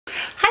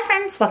Hi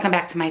friends, welcome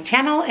back to my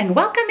channel and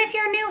welcome if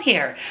you're new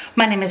here.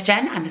 My name is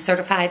Jen. I'm a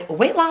certified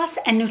weight loss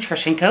and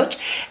nutrition coach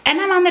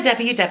and I'm on the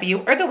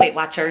WW or the Weight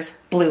Watchers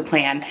Blue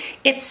Plan.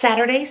 It's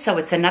Saturday, so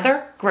it's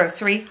another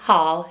grocery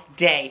haul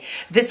day.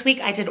 This week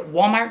I did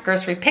Walmart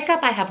grocery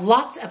pickup. I have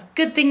lots of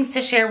good things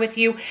to share with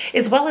you,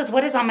 as well as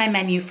what is on my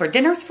menu for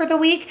dinners for the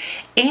week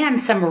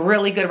and some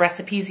really good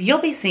recipes you'll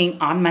be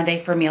seeing on Monday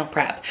for meal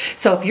prep.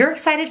 So if you're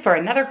excited for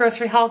another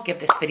grocery haul, give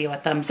this video a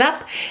thumbs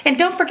up. And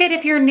don't forget,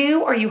 if you're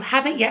new or you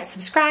haven't yet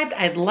subscribed,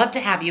 I'd love to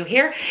have you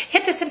here.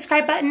 Hit the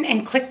subscribe button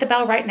and click the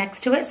bell right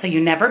next to it so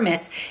you never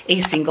miss a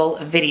single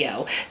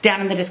video.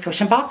 Down in the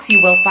description box,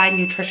 you will find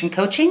nutrition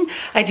coaching.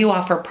 I do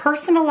offer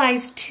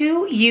personalized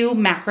to you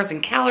macros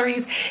and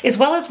calories, as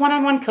well as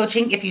one-on-one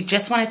coaching if you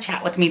just want to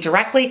chat with me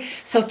directly.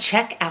 So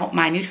check out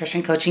my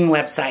nutrition coaching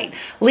website.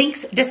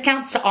 Links,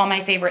 discounts to all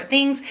my favorite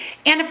things,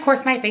 and of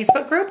course my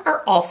Facebook group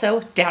are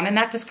also down in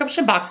that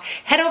description box.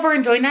 Head over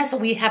and join us.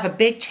 We have a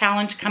big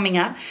challenge coming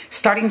up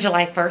starting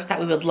July 1st that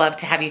we would love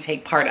to have you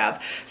take part of.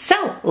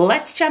 So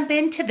let's jump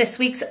into this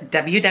week's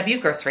WW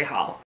Grocery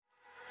Haul.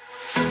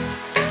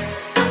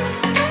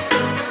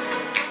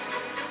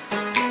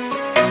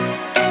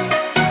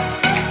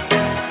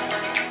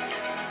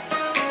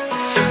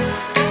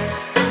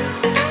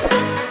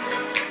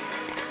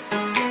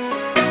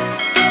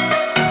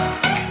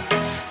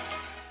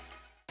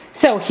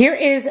 So here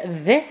is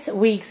this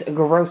week's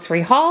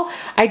grocery haul.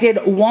 I did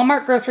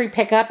Walmart grocery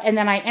pickup and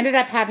then I ended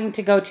up having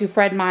to go to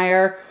Fred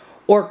Meyer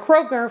or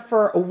Kroger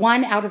for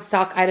one out of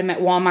stock item at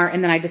Walmart,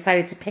 and then I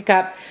decided to pick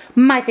up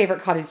my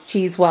favorite cottage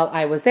cheese while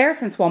I was there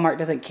since Walmart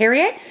doesn't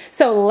carry it.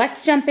 So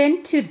let's jump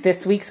into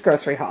this week's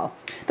grocery haul.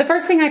 The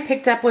first thing I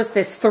picked up was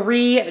this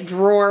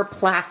 3-drawer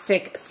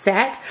plastic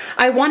set.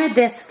 I wanted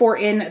this for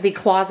in the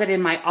closet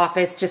in my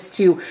office just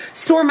to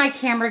store my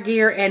camera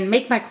gear and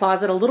make my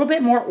closet a little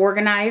bit more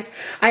organized.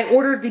 I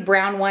ordered the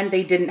brown one.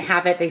 They didn't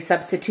have it. They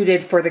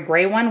substituted for the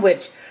gray one,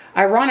 which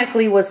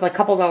ironically was a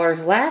couple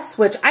dollars less,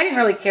 which I didn't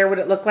really care what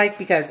it looked like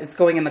because it's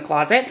going in the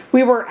closet.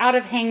 We were out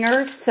of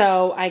hangers,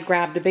 so I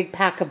grabbed a big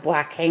pack of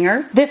black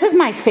hangers. This is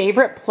my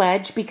favorite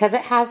pledge because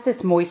it has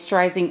this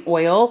moisturizing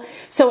oil,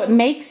 so it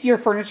makes your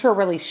furniture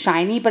really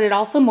shiny, but it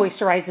also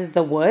moisturizes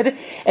the wood.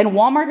 And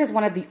Walmart is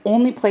one of the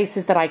only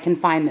places that I can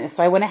find this,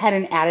 so I went ahead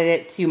and added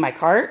it to my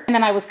cart. And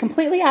then I was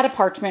completely out of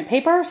parchment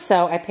paper,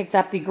 so I picked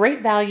up the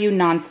Great Value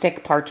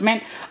non-stick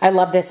parchment. I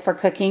love this for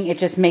cooking. It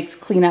just makes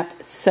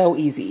cleanup so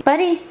easy.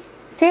 Buddy,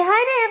 say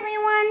hi to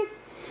everyone.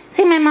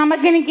 Say my mama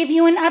gonna give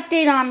you an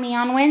update on me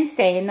on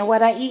Wednesday and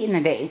what I eat in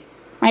a day.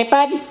 Right,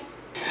 bud?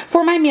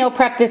 For my meal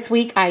prep this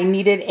week, I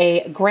needed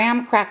a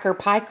graham cracker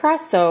pie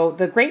crust. So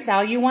the Great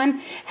Value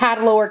one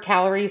had lower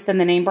calories than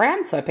the name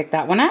brand, so I picked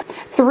that one up.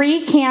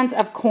 3 cans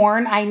of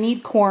corn. I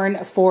need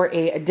corn for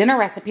a dinner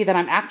recipe that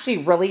I'm actually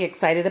really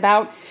excited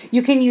about.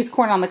 You can use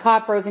corn on the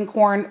cob, frozen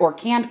corn, or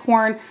canned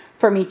corn.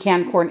 For me,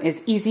 canned corn is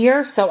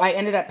easier, so I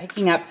ended up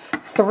picking up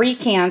 3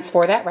 cans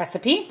for that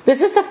recipe. This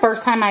is the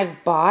first time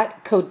I've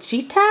bought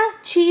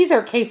cojita cheese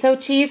or queso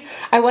cheese.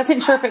 I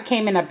wasn't sure if it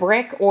came in a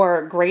brick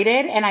or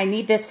grated, and I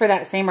need this for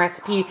that same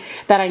recipe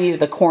that I needed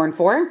the corn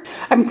for.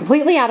 I'm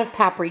completely out of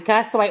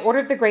paprika, so I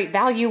ordered the Great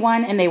Value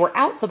one, and they were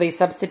out, so they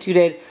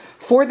substituted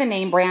for the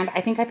name brand.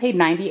 I think I paid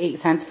 98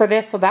 cents for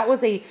this, so that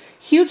was a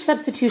huge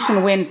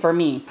substitution win for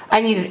me.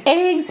 I needed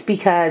eggs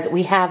because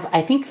we have,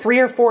 I think, 3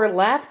 or 4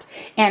 left,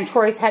 and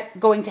Troy's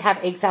going to have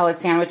egg salad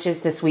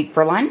sandwiches this week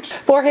for lunch.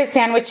 For his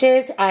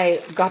sandwiches,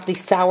 I got the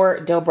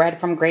sourdough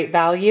bread from Great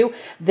Value.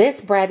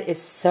 This bread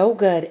is so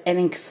good and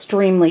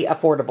extremely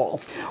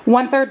affordable.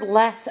 1/3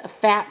 less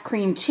fat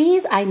cream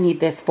cheese. I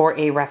need this for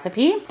a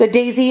recipe. The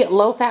Daisy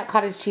low-fat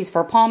cottage cheese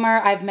for Palmer.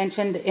 I've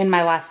mentioned in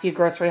my last few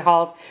grocery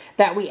hauls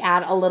that we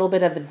add a little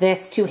bit of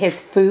this to his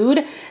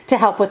food to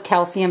help with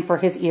calcium for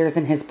his ears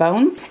and his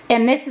bones.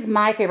 And this is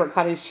my favorite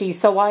cottage cheese.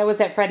 So while I was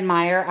at Fred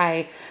Meyer,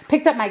 I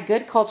picked up my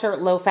Good Culture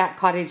low-fat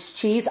cottage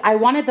cheese. I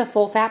wanted the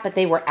full fat, but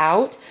they were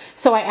out.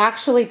 So I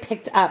actually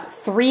picked up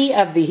 3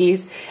 of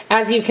these.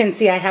 As you can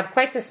see, I have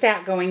quite the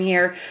stack going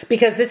here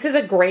because this is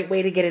a great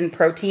way to get in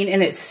protein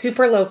and it's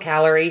super low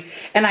calorie.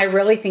 And I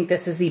really think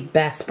this is the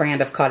best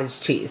brand of cottage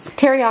cheese.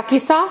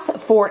 Teriyaki sauce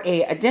for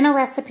a dinner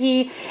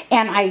recipe.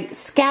 And I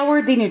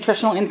scoured the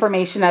nutritional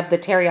information of the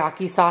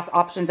teriyaki sauce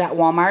options at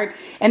Walmart,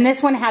 and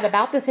this one had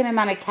about the same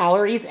amount of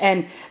calories,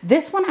 and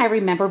this one I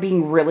remember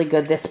being really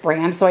good, this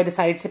brand, so I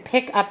decided to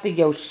pick up the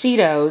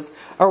Yoshido's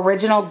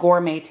Original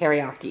Gourmet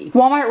Teriyaki.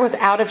 Walmart was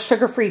out of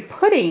sugar-free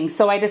pudding,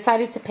 so I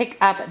decided to pick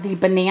up the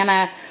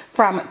banana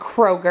from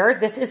Kroger.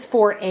 This is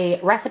for a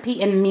recipe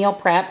in meal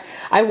prep.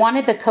 I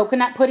wanted the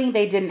coconut pudding.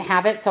 They didn't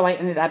have it, so I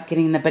ended up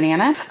getting the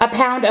banana. A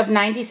pound of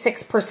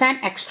 96%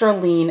 extra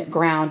lean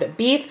ground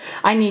beef.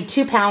 I need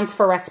 2 pounds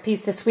for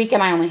recipes this week,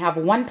 and I only have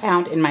 1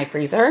 pound in my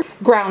freezer.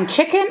 Ground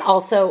chicken,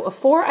 also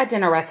for a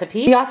dinner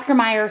recipe. The Oscar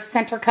Mayer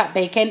center cut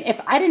bacon. If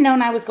I'd have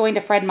known I was going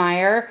to Fred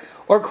Meyer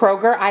or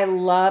Kroger. I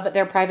love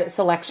their private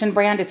selection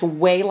brand. It's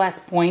way less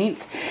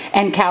points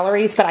and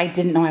calories, but I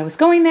didn't know I was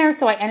going there,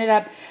 so I ended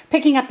up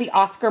picking up the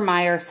Oscar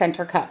Mayer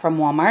center cut from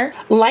Walmart.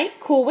 Light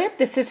Cool Whip.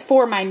 This is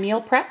for my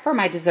meal prep for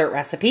my dessert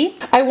recipe.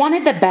 I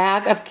wanted the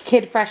bag of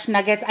Kid Fresh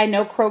nuggets. I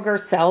know Kroger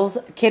sells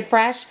Kid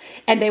Fresh,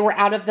 and they were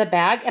out of the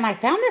bag, and I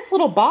found this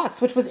little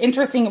box, which was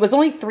interesting. It was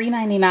only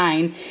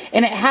 $3.99,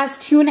 and it has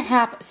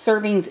 2.5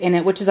 servings in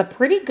it, which is a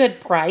pretty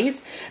good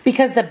price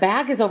because the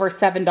bag is over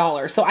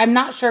 $7. So I'm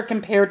not sure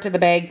compared to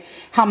the bag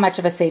how much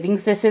of a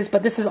savings this is,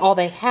 but this is all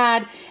they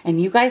had, and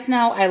you guys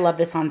know I love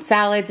this on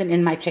salads and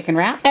in my chicken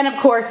wrap. And of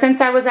course, since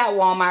I was at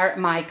Walmart,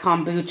 my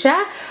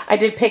kombucha, I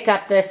did pick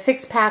up the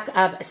 6-pack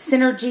of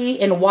Synergy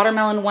in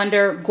Watermelon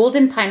Wonder,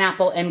 Golden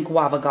Pineapple, and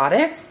Guava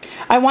Goddess.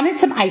 I wanted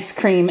some ice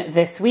cream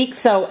this week,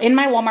 so in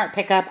my Walmart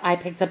pickup, I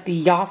picked up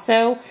the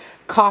Yasso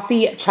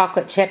coffee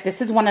chocolate chip.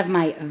 This is one of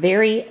my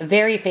very,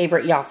 very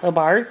favorite Yasso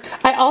bars.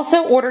 I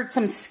also ordered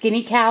some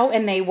Skinny Cow,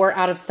 and they were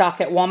out of stock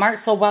at Walmart,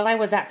 so while I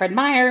was at Fred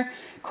Meyer,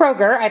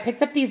 Kroger, I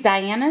picked up these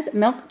Diana's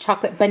Milk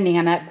Chocolate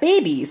Banana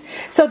Babies.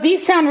 So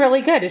these sound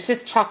really good. It's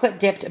just chocolate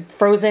dipped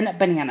frozen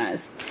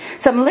bananas.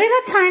 Some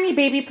little tiny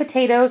baby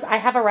potatoes. I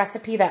have a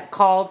recipe that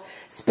called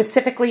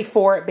specifically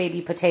for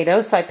baby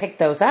potatoes, so I picked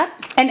those up.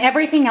 And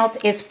everything else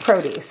is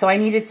produce. So I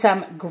needed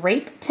some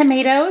grape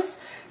tomatoes,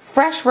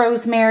 fresh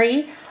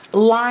rosemary,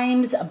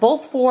 limes,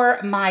 both for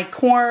my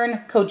corn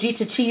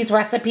cojita cheese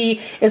recipe,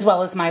 as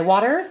well as my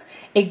waters,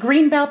 a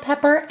green bell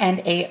pepper, and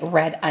a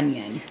red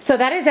onion. So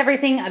that is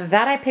everything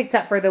that I picked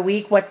up for the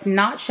week. What's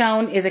not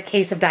shown is a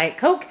case of Diet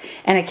Coke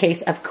and a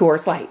case of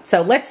Coors Light.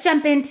 So let's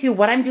jump into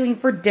what I'm doing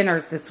for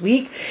dinners this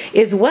week,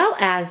 as well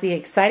as the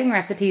exciting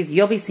recipes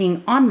you'll be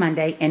seeing on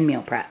Monday in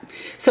meal prep.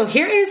 So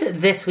here is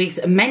this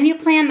week's menu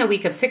plan, the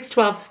week of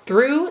 6/12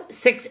 through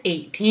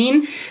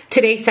 6/18.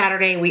 Today,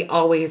 Saturday, we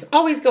always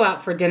go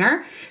out for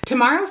dinner.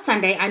 Tomorrow,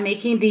 Sunday, I'm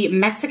making the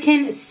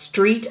Mexican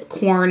street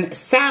corn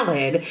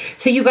salad.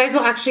 So you guys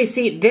will actually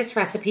see this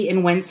recipe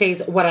in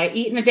Wednesday's What I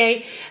Eat in a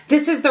Day.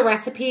 This is the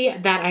recipe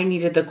that I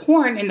needed the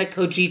corn and the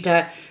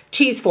cojita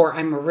cheese for.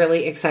 I'm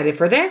really excited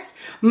for this.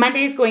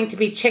 Monday is going to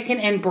be chicken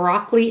and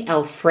broccoli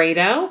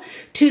Alfredo.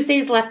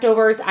 Tuesday's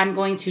leftovers, I'm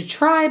going to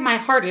try my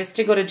hardest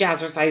to go to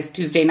Jazzercise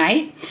Tuesday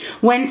night.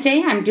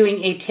 Wednesday, I'm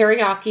doing a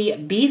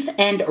teriyaki beef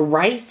and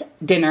rice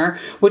dinner,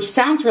 which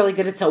sounds really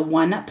good. It's a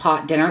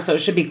one-pot dinner, so it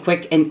should be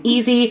quick and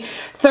easy.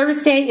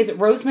 Thursday is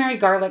rosemary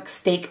garlic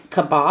steak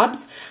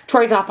kebabs.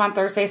 Troy's off on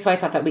Thursday, so I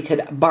thought that we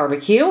could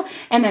barbecue.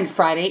 And then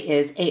Friday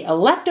is a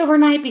leftover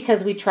night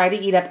because we try to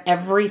eat up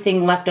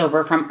everything left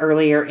over from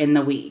earlier in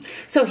the week.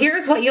 So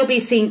here's what you'll be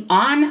seeing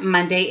on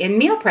Monday in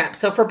meal prep.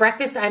 So for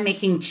breakfast, I'm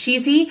making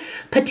cheesy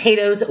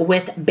potatoes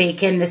with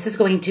bacon. This is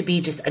going to be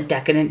just a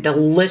decadent,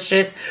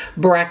 delicious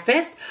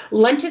breakfast.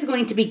 Lunch is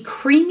going to be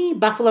creamy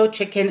buffalo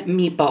chicken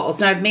meatballs.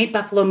 Now I've made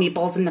buffalo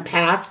meatballs in the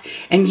past,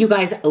 and you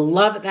guys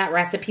love that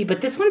recipe,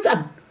 but this one's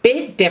a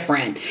bit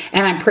different,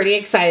 and I'm pretty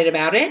excited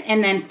about it.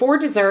 And then for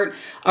dessert,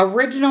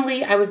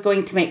 originally I was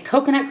going to make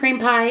coconut cream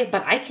pie,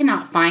 but I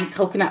cannot find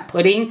coconut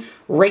pudding,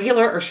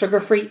 regular or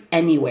sugar-free,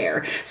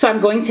 anywhere. So I'm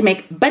going to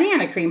make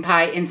banana cream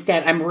pie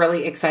instead. I'm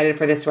really excited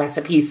for this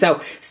recipe.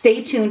 So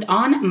stay tuned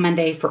on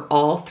Monday for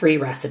all 3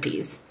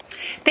 recipes.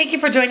 Thank you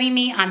for joining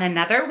me on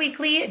another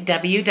weekly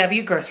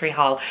WW Grocery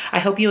Haul. I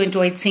hope you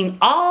enjoyed seeing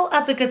all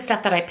of the good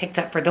stuff that I picked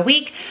up for the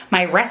week,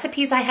 my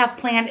recipes I have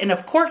planned, and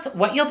of course,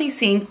 what you'll be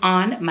seeing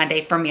on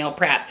Monday for meal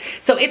prep.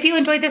 So if you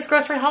enjoyed this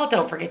grocery haul,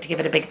 don't forget to give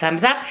it a big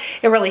thumbs up.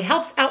 It really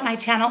helps out my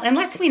channel and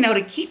lets me know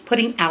to keep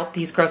putting out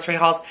these grocery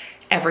hauls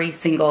every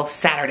single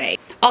Saturday.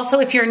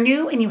 Also, if you're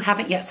new and you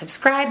haven't yet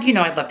subscribed, you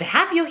know I'd love to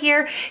have you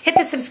here. Hit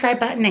the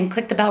subscribe button and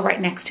click the bell right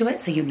next to it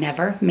so you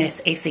never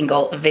miss a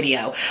single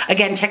video.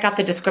 Again, check out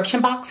the description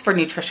box for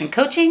nutrition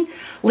coaching,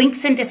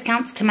 links and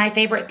discounts to my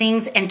favorite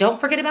things, and don't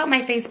forget about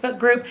my Facebook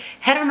group.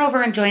 Head on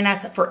over and join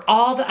us for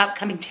all the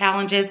upcoming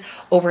challenges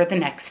over the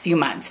next few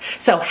months.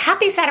 So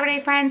happy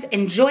Saturday, friends.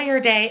 Enjoy your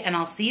day, and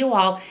I'll see you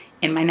all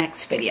in my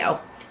next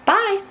video.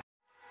 Bye.